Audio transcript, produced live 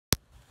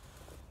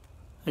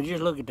And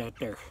just look at that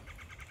there.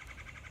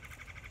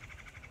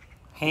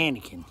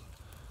 Heineken.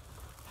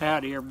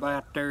 Howdy everybody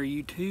out there,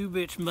 YouTube.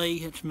 It's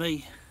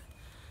me.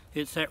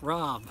 It's that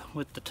Rob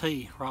with the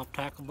T, Rob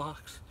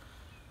Tacklebox.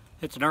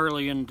 It's an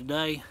early in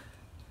today.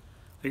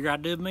 Figure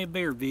I'd do me a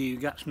beer review.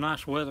 Got some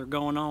nice weather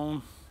going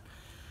on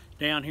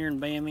down here in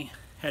Bammy.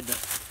 Had to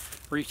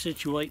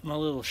resituate my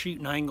little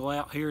shooting angle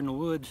out here in the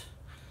woods,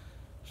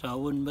 so I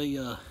wouldn't be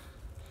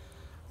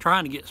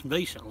trying to get some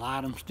decent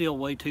light. I'm still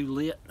way too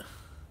lit.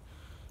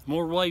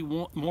 More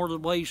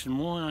ways than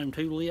one, I'm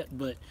too lit,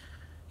 but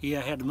yeah,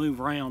 I had to move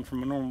around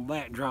from a normal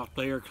backdrop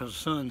there because the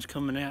sun's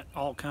coming at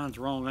all kinds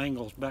of wrong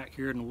angles back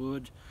here in the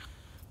woods.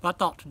 But I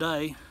thought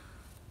today,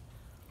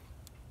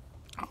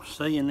 I was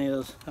saying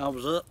is, I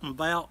was up and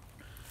about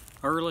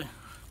early,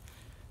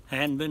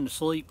 hadn't been to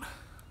sleep.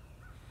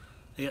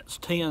 It's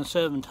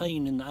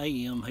 10:17 in the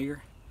AM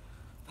here,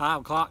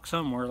 5 o'clock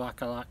somewhere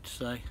like I like to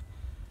say.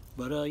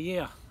 But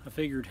yeah, I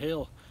figured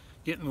hell,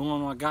 get me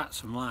one when I got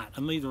some light.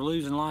 I'm either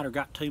losing light or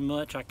got too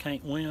much, I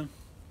can't win.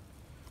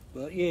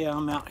 But yeah,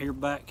 I'm out here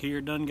back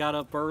here, done got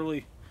up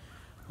early,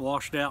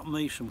 washed out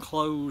me some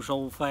clothes,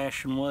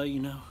 old-fashioned way, you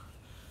know.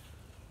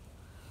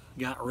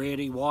 Got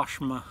ready,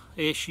 washed my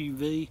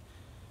SUV,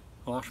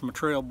 washed my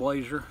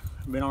Trailblazer.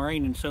 Been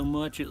raining so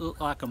much it looked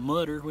like a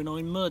mutter. We don't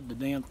even mud the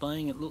damn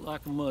thing, it looked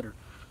like a mutter.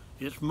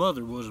 Its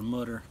mother was a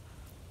mutter.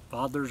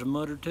 Father's a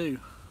mutter too.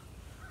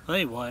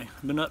 Anyway,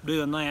 been up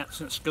doing that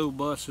since school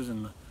buses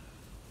and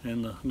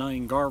the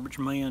dang garbage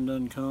man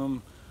done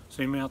come.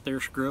 See me out there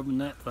scrubbing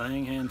that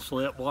thing. Hadn't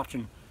slept,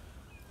 watching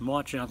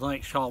I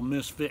think it's called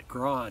Misfit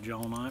Garage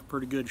all night.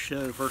 Pretty good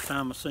show. First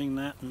time I seen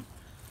that, and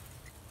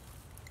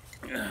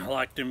I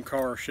like them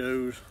car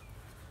shows.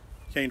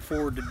 Can't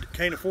afford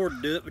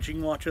to do it, but you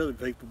can watch other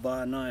people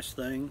buy nice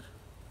things.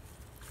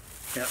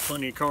 Got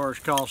plenty of cars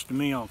costing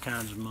me all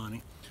kinds of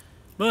money.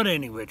 But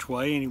any which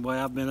way, anyway,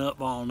 I've been up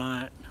all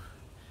night.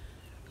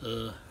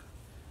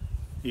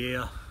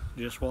 Yeah,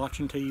 just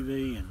watching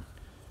TV and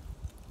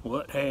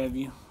what have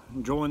you.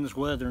 Enjoying this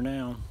weather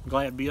now.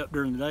 Glad to be up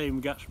during the day and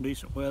we got some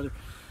decent weather.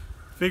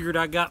 Figured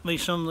I got me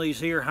some of these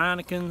here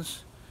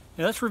Heinekens.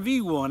 Now let's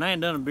review one. I ain't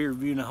done a beer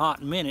review in a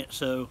hot minute,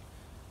 so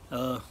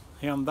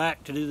here I'm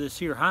back to do this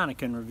here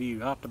Heineken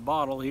review. Out the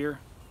bottle here.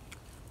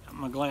 Got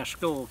my glass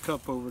skull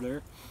cup over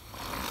there.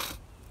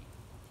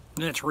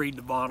 Let's read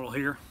the bottle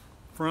here.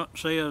 Front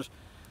says,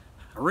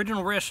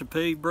 original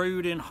recipe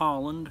brewed in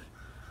Holland,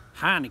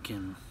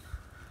 Heineken.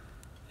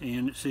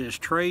 And it says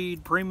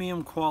trade,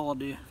 premium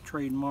quality,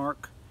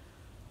 trademark,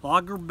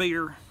 lager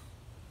beer,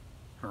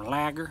 or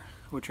lager,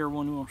 whichever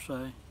one you want to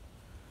say.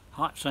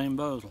 Hot same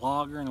both,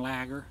 lager and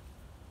lager.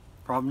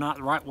 Probably not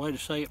the right way to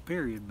say it,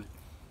 period.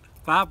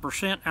 But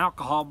 5%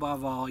 alcohol by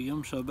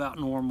volume, so about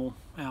normal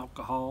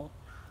alcohol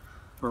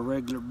for a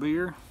regular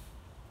beer,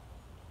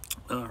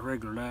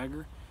 regular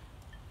lager.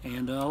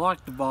 And I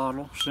like the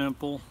bottle,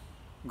 simple,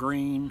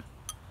 green.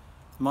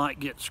 Might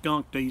get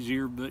skunked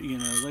easier, but you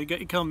know, they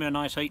come in a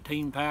nice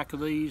 18 pack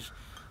of these.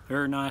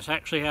 Very nice.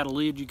 Actually had a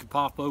lid you could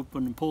pop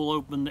open and pull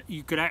open that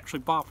you could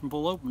actually pop and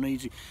pull open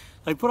easy.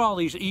 They put all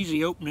these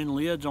easy opening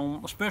lids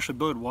on, especially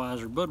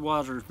Budweiser.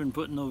 Budweiser's been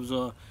putting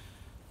those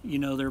you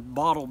know, their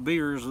bottled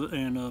beers,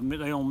 and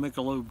they own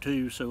Michelob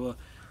too. So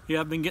yeah,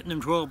 I've been getting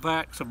them 12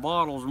 packs of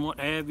bottles and what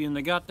have you, and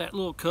they got that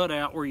little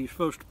cutout where you're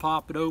supposed to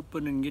pop it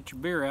open and get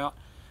your beer out.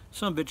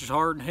 Some bitch is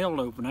hard and held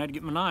open. I had to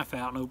get my knife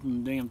out and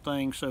open the damn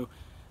thing. So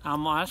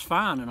that's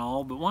fine and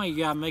all, but why you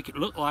gotta make it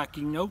look like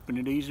you can open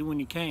it easy when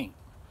you can't?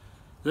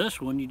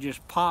 This one, you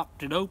just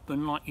popped it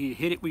open, like you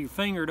hit it with your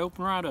finger, it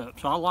opened right up.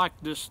 So I like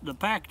this, the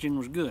packaging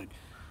was good.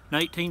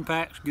 An 18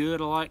 pack's good.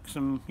 I like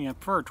some, you know, I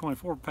prefer a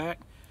 24 pack.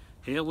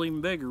 Hell,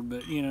 even bigger,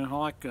 but you know,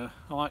 I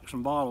like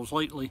some bottles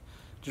lately.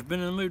 Just been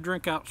in the mood to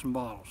drink out some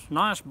bottles.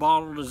 Nice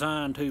bottle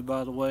design too,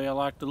 by the way. I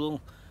like the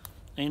little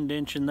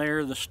indentation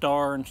there, the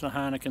star and the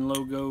Heineken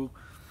logo.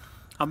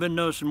 I've been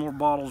noticing more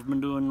bottles been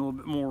doing a little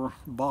bit more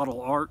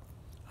bottle art.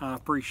 I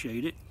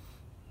appreciate it.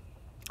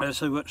 Let's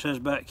see what it says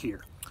back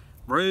here.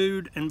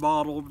 Brewed and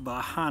bottled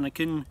by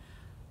Heineken.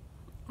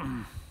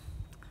 I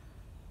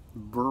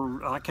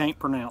can't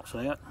pronounce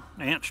that.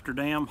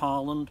 Amsterdam,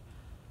 Holland.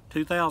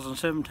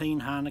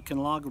 2017 Heineken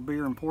lager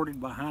beer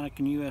imported by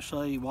Heineken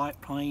USA,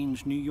 White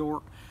Plains, New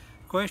York.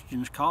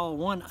 Questions, call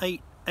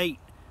 1-888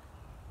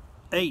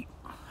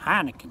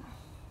 Heineken.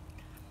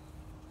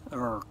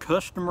 Or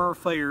customer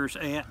affairs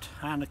at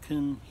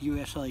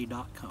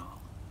HeinekenUSA.com.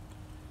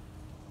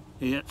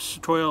 It's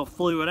 12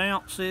 fluid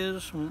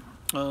ounces,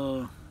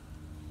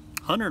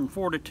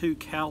 142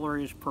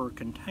 calories per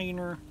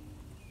container,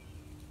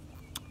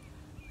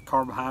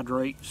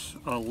 carbohydrates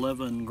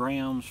 11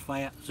 grams,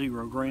 fat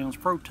 0 grams,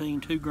 protein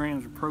 2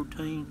 grams of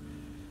protein,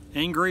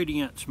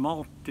 ingredients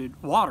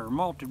malted water,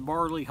 malted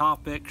barley,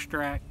 hop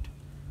extract,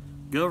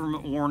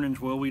 government warnings,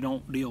 well, we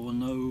don't deal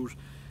with those.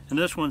 And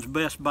this one's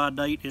best by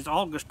date is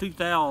August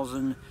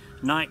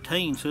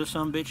 2019, so this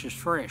some bitch is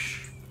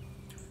fresh.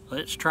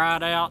 Let's try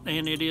it out,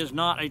 and it is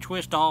not a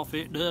twist off.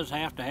 It does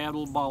have to have a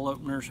little ball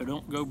opener, so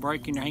don't go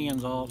breaking your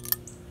hands off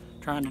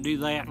trying to do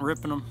that and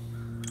ripping them.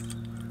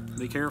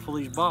 Be careful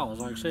of these balls.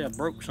 Like I said, I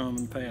broke some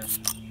in the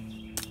past.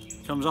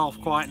 Comes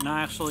off quite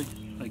nicely.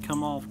 They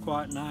come off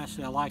quite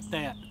nicely. I like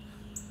that.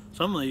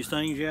 Some of these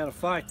things you gotta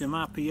fight them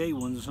IPA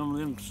ones. Some of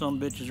them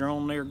bitches are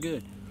on there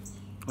good.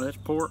 Well, that's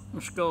port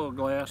and skull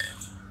glass.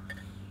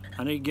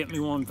 I need to get me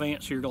one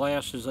fancier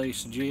glass as they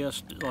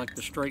suggest, like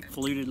the straight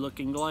fluted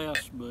looking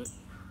glass, but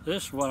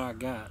this is what I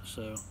got,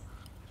 so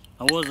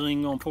I wasn't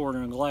even gonna pour it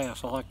in a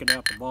glass. I like it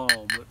out the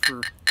bottle, but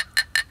for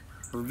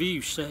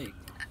review's sake,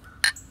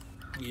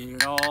 get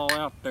it all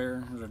out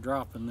there. There's a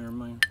drop in there,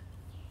 man.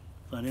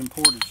 That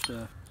imported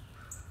stuff.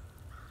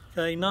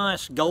 Okay,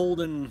 nice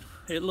golden,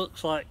 it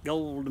looks like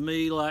gold to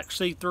me, like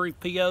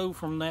C-3PO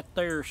from that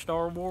there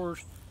Star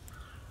Wars.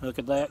 Look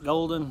at that,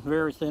 golden,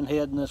 very thin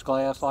head in this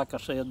glass. Like I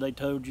said, they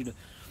told you to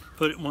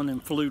put it in one of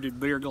them fluted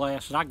beer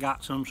glasses. I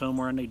got some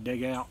somewhere I need to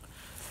dig out.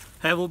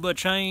 Have a little bit of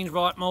change,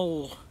 bought my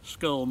old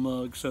skull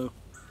mug, so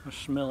let's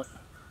smell it.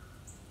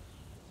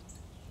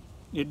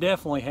 It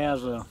definitely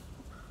has a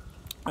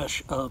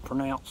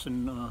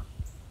pronouncing,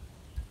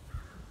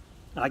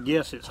 I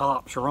guess it's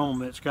hops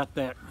aroma. It's got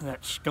that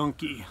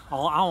skunky, I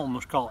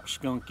almost call it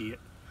skunky.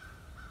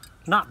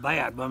 Not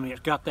bad, but I mean,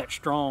 it's got that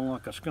strong,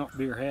 like a skunk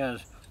beer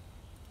has,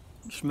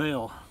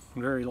 smell.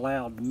 Very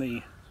loud to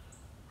me.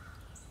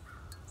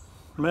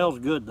 Smells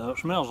good though. It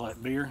smells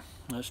like beer.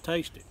 Let's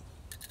taste it.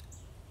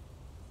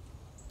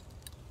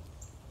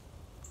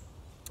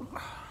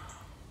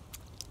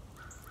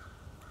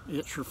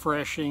 It's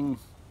refreshing.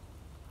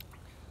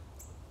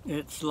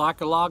 It's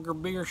like a lager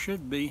beer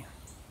should be.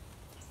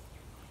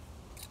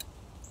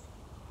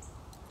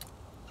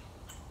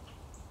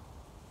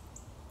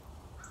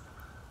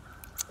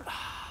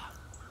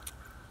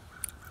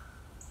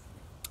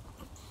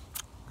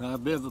 A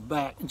bit of a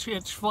back. It's a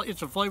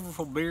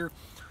flavorful beer,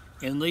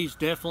 and these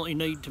definitely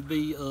need to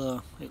be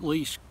at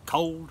least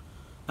cold.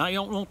 Now you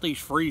don't want these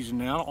freezing.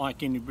 Now I don't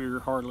like any beer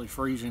hardly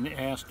freezing. It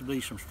has to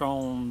be some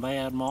strong,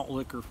 bad malt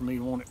liquor for me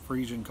to want it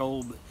freezing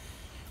cold. But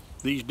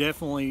these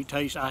definitely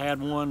taste. I had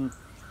one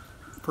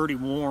pretty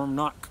warm,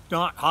 not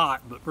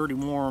hot, but pretty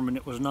warm, and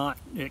it was not.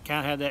 It kind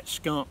of had that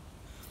skunk.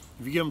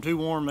 If you get them too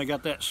warm, they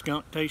got that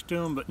skunk taste to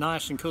them. But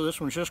nice and cool. This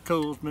one's just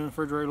cool. It's been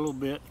refrigerated a little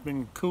bit. It's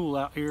been cool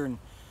out here, and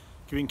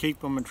you can keep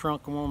them in the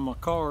trunk of one of my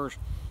cars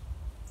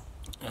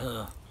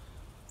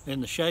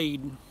in the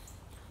shade.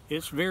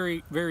 It's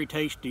very, very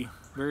tasty.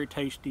 Very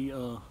tasty.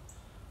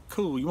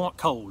 Cool. You want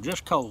cold,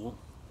 just cold.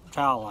 That's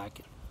how I like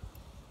it.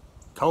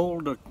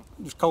 Cold,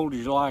 as cold as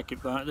you like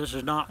it. But this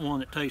is not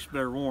one that tastes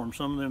better warm.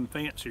 Some of them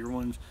fancier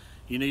ones,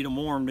 you need them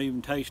warm to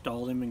even taste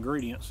all them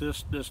ingredients.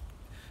 This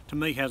to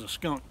me has a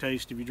skunk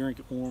taste if you drink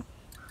it warm.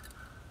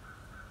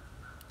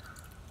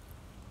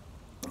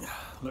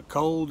 But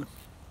cold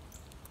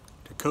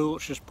to cool,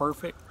 it's just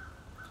perfect.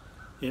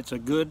 It's a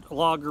good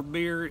lager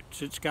beer.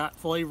 It's got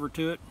flavor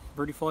to it,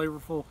 pretty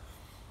flavorful,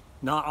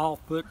 not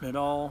off-putting at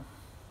all.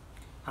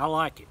 I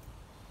like it.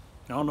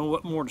 I don't know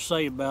what more to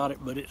say about it,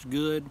 but it's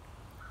good.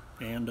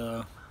 And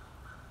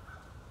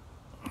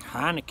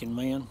Heineken,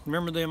 man,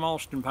 remember them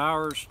Austin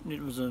Powers?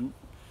 It was I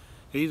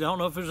don't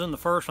know if it was in the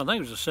first, I think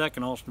it was the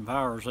second Austin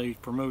Powers. They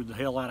promoted the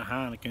hell out of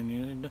Heineken.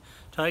 You know,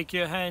 take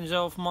your hands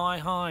off my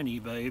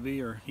hiney,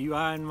 baby, or you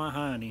eyeing my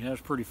hiney.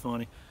 That's pretty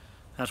funny.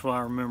 That's why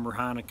I remember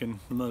Heineken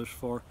the most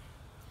for.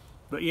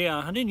 But yeah,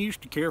 I didn't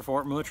used to care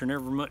for it much or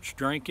never much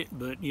drank it,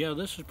 but yeah,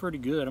 this is pretty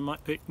good. I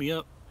might pick me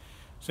up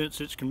since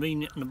it's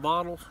convenient in the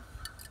bottles.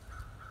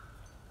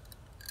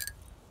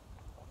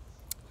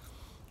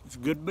 It's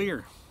good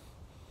beer.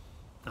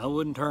 I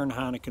wouldn't turn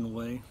Heineken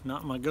away.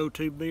 Not my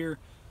go-to beer,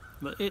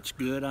 but it's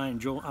good.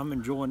 I'm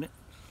enjoying it.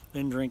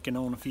 Been drinking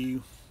on a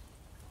few.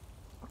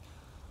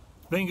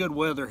 It's been good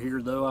weather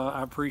here though.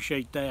 I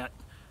appreciate that.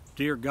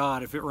 Dear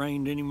God, if it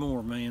rained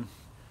anymore, man,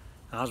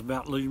 I was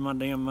about to lose my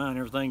damn mind.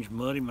 Everything's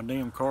muddy. My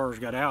damn car's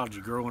got algae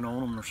growing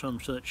on them or some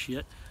such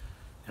shit.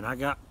 And I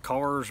got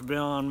cars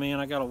beyond me, and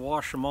I got to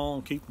wash them all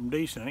and keep them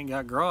decent. I ain't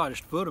got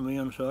garage to put them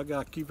in, so I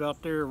got to keep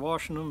out there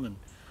washing them. And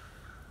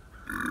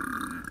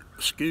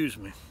excuse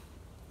me.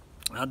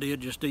 I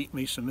did just eat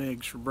me some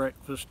eggs for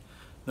breakfast.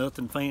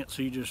 Nothing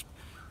fancy. Just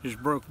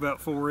broke about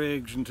 4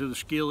 eggs into the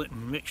skillet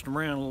and mixed them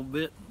around a little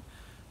bit.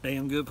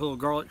 Damn good. Put a little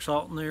garlic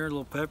salt in there, a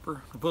little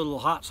pepper. I put a little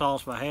hot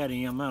sauce if I had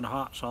any. I'm out of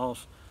hot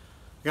sauce.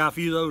 Got a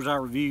few of those I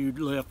reviewed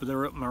left, but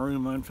they're up in my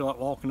room. I didn't feel like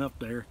walking up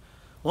there.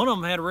 One of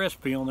them had a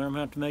recipe on there. I'm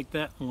going to have to make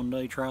that one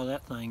day, try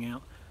that thing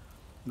out.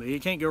 But you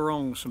can't go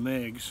wrong with some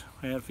eggs.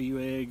 I had a few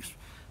eggs.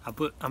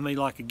 I made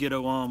like a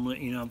ghetto omelet,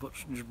 you know.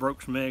 Just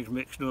broke some eggs,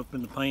 mixed them up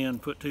in the pan,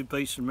 put 2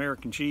 pieces of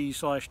American cheese,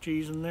 sliced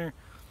cheese in there.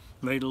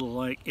 Made a little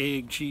like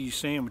egg cheese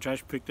sandwich. I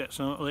just picked that,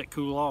 let it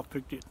cool off,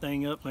 picked that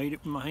thing up, made it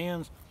with my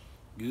hands.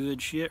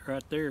 Good shit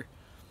right there.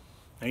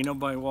 Ain't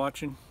nobody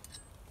watching.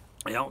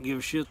 They don't give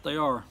a shit if they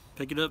are.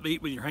 Pick it up,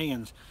 eat with your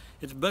hands.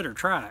 It's better,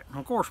 try it.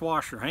 Of course,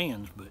 wash your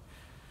hands, but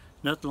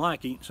nothing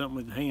like eating something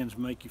with your hands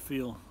make you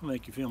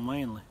feel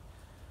manly.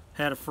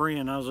 Had a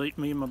friend,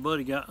 me and my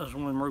buddy got us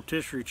one of them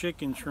rotisserie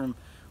chickens from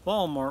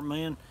Walmart,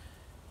 man.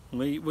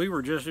 We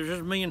were just, it was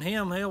just me and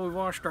him. Hell, we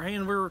washed our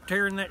hands. We were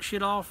tearing that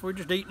shit off. We were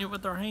just eating it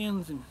with our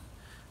hands, and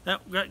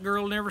That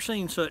girl never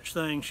seen such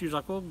things. She was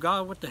like, well,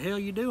 God, what the hell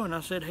you doing? I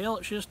said, hell,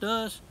 it's just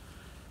us.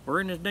 We're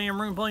in this damn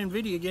room playing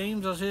video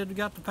games. I said, we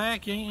got the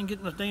pack. You ain't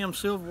getting the damn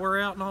silverware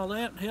out and all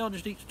that. Hell,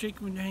 just eat the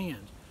chicken with your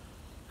hands.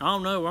 I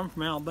don't know. I'm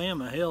from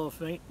Alabama. Hell,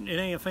 if it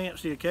ain't a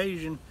fancy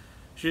occasion,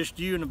 it's just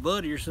you and a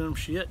buddy or some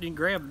shit, you can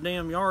grab the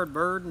damn yard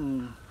bird,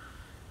 and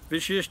if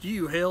it's just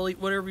you, hell, eat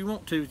whatever you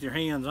want to with your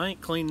hands. I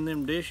ain't cleaning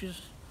them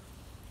dishes.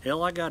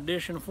 Hell, I got a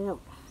dish and a fork.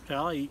 That's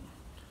how I eat.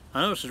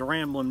 I know this is a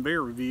rambling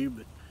beer review,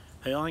 but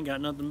hell, I ain't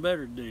got nothing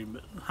better to do.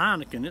 But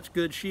Heineken, it's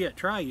good shit.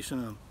 Try you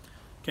some.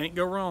 Can't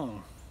go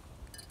wrong.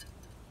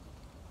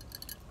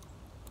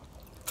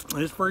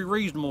 It's pretty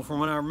reasonable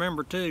from what I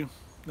remember too.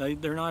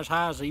 They're not as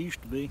high as they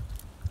used to be.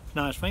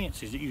 Not as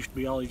fancy as it used to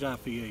be, all these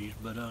IPAs.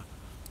 But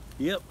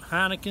yep,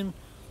 Heineken.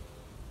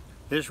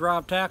 This is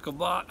Rob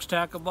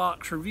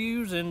Tacklebox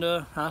Reviews, and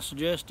I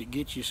suggest it.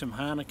 Get you some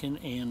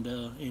Heineken and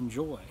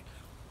enjoy.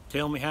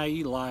 Tell me how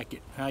you like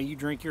it, how you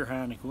drink your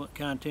Heineken, what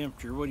kind of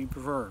temperature, what do you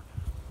prefer?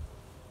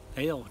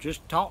 Hell,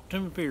 just talk to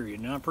me,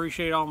 period. And I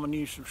appreciate all my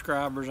new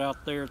subscribers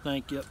out there.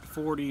 Thank you, up to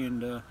 40,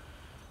 and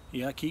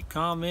yeah, keep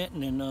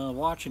commenting and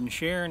watching and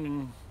sharing,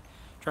 and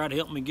try to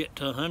help me get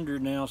to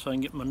 100 now so I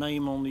can get my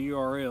name on the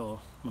URL.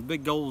 My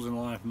big goals in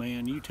life,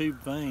 man.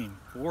 YouTube fame.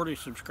 40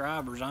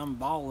 subscribers. I'm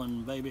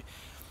balling, baby.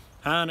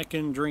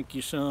 Heineken, drink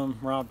you some.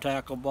 Rob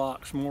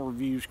Tacklebox. More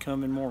reviews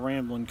coming. More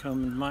rambling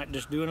coming. Might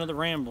just do another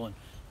rambling.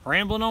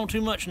 Rambling on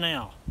too much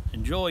now.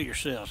 Enjoy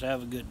yourselves.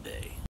 Have a good day.